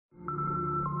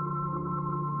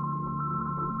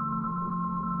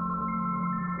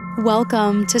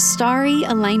Welcome to Starry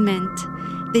Alignment,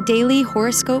 the daily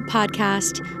horoscope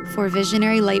podcast for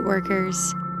visionary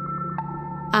lightworkers.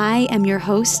 I am your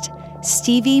host,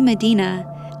 Stevie Medina,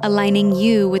 aligning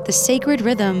you with the sacred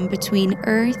rhythm between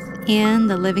Earth and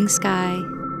the living sky.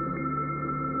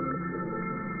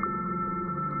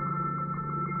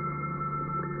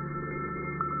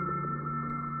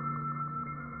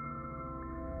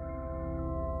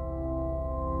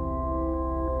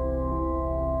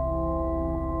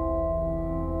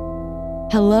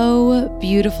 Hello,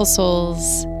 beautiful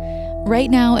souls. Right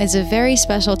now is a very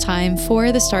special time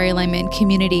for the Starry Alignment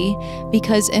community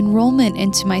because enrollment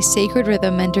into my Sacred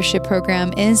Rhythm mentorship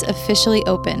program is officially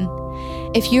open.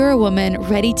 If you're a woman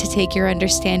ready to take your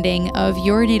understanding of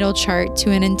your natal chart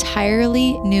to an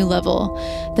entirely new level,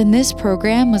 then this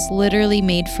program was literally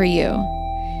made for you.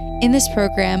 In this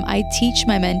program, I teach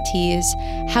my mentees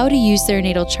how to use their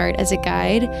natal chart as a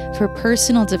guide for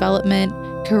personal development,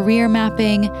 career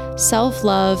mapping,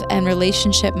 self-love, and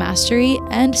relationship mastery,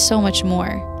 and so much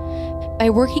more. By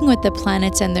working with the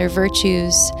planets and their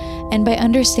virtues, and by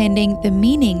understanding the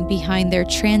meaning behind their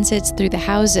transits through the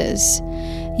houses,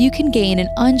 you can gain an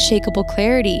unshakable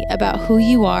clarity about who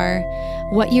you are,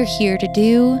 what you're here to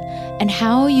do, and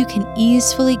how you can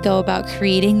easily go about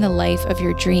creating the life of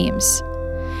your dreams.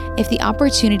 If the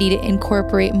opportunity to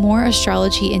incorporate more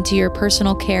astrology into your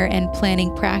personal care and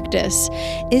planning practice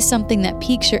is something that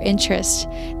piques your interest,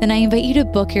 then I invite you to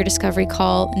book your discovery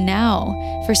call now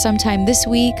for sometime this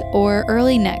week or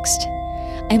early next.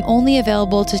 I'm only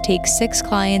available to take 6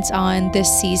 clients on this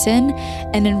season,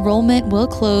 and enrollment will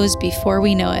close before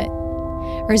we know it.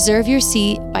 Reserve your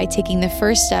seat by taking the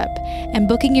first step and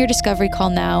booking your discovery call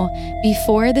now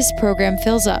before this program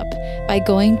fills up by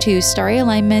going to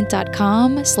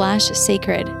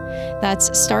starryalignment.com/sacred. That's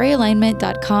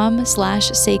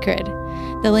starryalignment.com/sacred.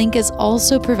 The link is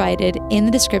also provided in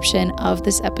the description of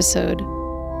this episode.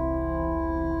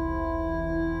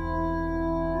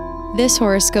 This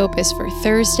horoscope is for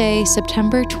Thursday,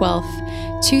 September 12th,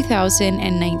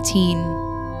 2019.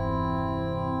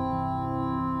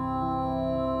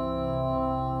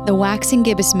 The waxing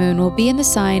gibbous moon will be in the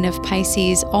sign of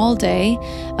Pisces all day,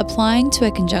 applying to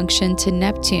a conjunction to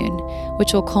Neptune,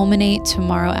 which will culminate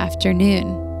tomorrow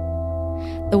afternoon.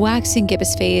 The waxing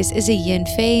gibbous phase is a yin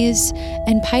phase,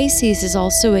 and Pisces is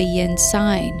also a yin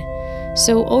sign.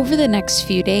 So over the next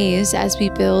few days, as we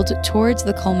build towards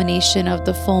the culmination of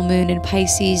the full moon in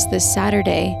Pisces this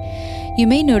Saturday, you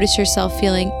may notice yourself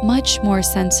feeling much more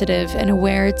sensitive and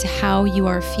aware to how you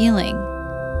are feeling.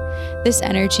 This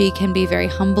energy can be very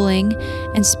humbling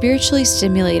and spiritually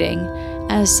stimulating,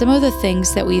 as some of the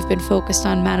things that we've been focused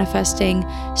on manifesting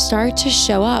start to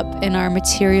show up in our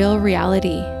material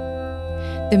reality.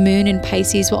 The moon in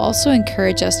Pisces will also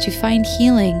encourage us to find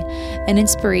healing and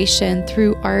inspiration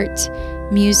through art,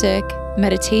 music,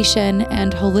 meditation,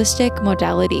 and holistic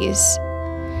modalities.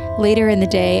 Later in the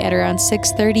day, at around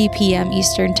 6:30 p.m.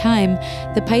 Eastern Time,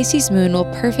 the Pisces moon will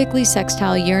perfectly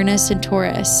sextile Uranus and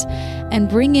Taurus and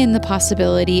bring in the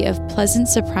possibility of pleasant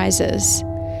surprises.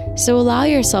 So allow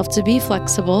yourself to be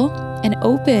flexible and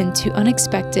open to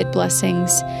unexpected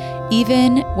blessings,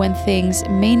 even when things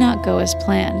may not go as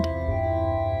planned.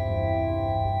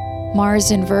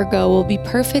 Mars in Virgo will be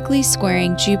perfectly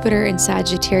squaring Jupiter in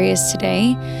Sagittarius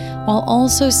today, while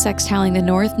also sextiling the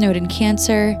North Node in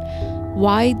Cancer,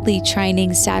 widely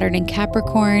trining Saturn in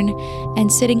Capricorn,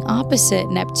 and sitting opposite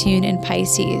Neptune in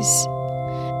Pisces.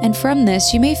 And from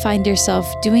this, you may find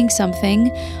yourself doing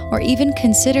something or even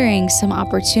considering some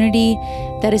opportunity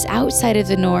that is outside of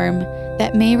the norm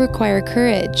that may require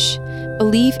courage,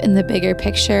 belief in the bigger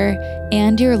picture,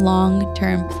 and your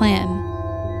long-term plan.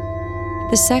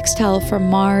 The sextile from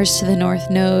Mars to the North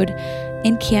Node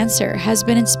in Cancer has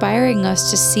been inspiring us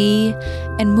to see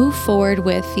and move forward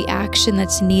with the action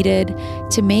that's needed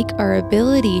to make our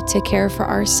ability to care for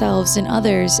ourselves and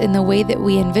others in the way that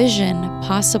we envision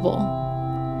possible.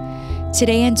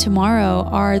 Today and tomorrow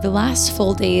are the last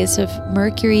full days of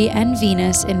Mercury and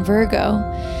Venus in Virgo,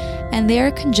 and they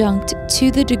are conjunct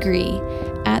to the degree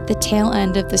at the tail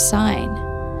end of the sign.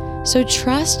 So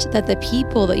trust that the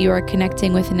people that you are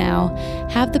connecting with now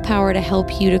have the power to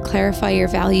help you to clarify your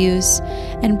values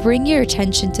and bring your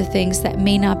attention to things that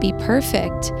may not be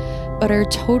perfect, but are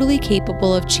totally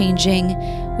capable of changing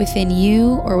within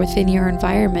you or within your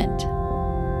environment.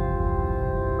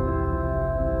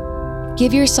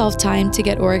 Give yourself time to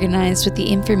get organized with the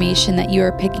information that you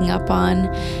are picking up on,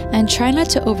 and try not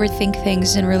to overthink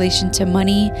things in relation to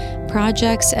money,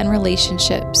 projects, and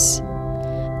relationships.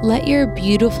 Let your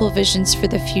beautiful visions for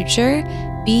the future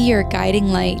be your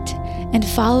guiding light, and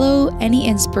follow any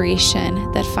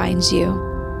inspiration that finds you.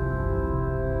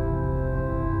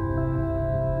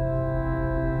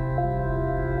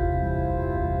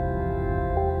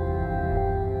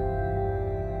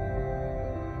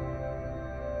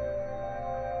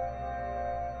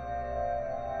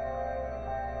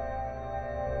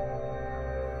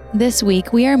 This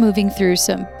week, we are moving through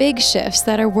some big shifts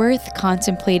that are worth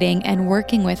contemplating and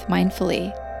working with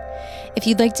mindfully. If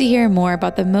you'd like to hear more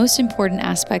about the most important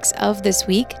aspects of this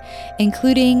week,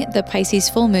 including the Pisces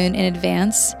full moon in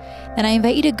advance, then I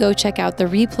invite you to go check out the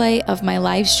replay of my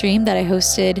live stream that I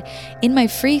hosted in my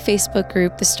free Facebook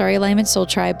group, the Starry Alignment Soul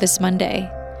Tribe, this Monday.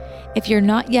 If you're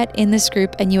not yet in this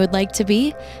group and you would like to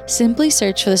be, simply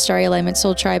search for the Starry Alignment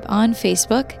Soul Tribe on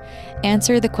Facebook,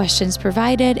 answer the questions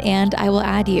provided, and I will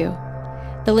add you.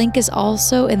 The link is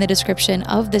also in the description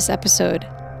of this episode.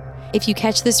 If you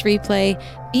catch this replay,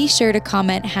 be sure to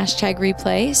comment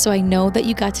 #replay so I know that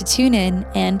you got to tune in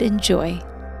and enjoy.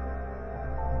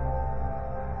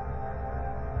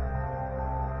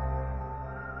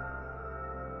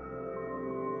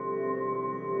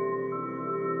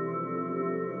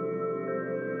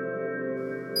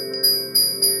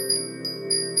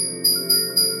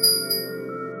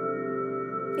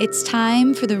 It's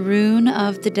time for the rune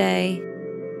of the day.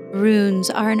 Runes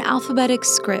are an alphabetic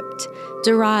script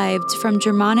derived from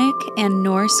Germanic and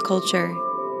Norse culture.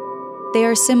 They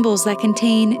are symbols that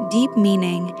contain deep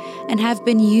meaning and have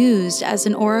been used as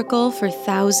an oracle for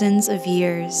thousands of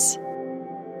years.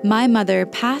 My mother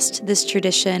passed this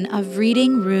tradition of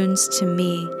reading runes to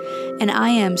me, and I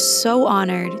am so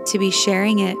honored to be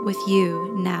sharing it with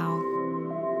you now.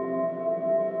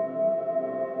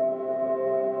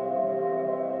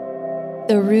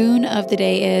 The rune of the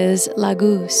day is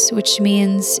Lagus, which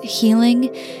means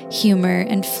healing, humor,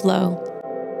 and flow.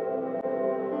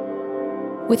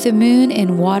 With the moon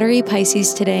in watery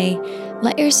Pisces today,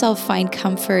 let yourself find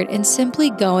comfort in simply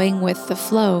going with the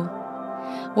flow.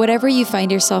 Whatever you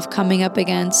find yourself coming up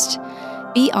against,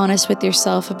 be honest with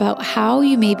yourself about how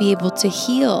you may be able to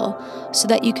heal so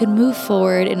that you can move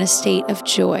forward in a state of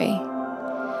joy.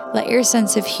 Let your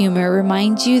sense of humor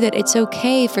remind you that it's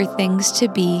okay for things to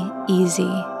be easy.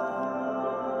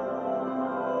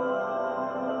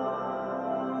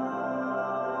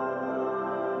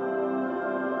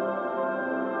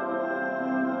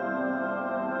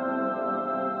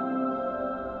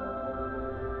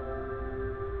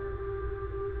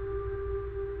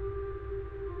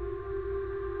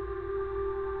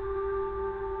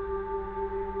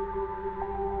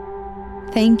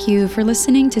 Thank you for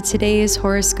listening to today's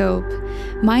horoscope.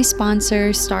 My sponsor,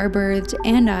 Starbirthed,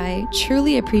 and I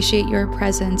truly appreciate your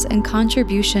presence and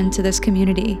contribution to this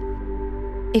community.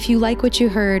 If you like what you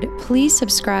heard, please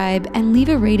subscribe and leave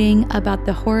a rating about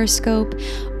the horoscope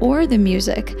or the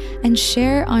music and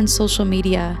share on social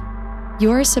media.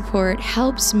 Your support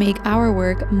helps make our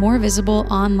work more visible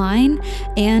online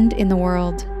and in the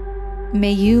world.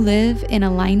 May you live in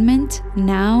alignment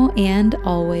now and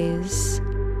always.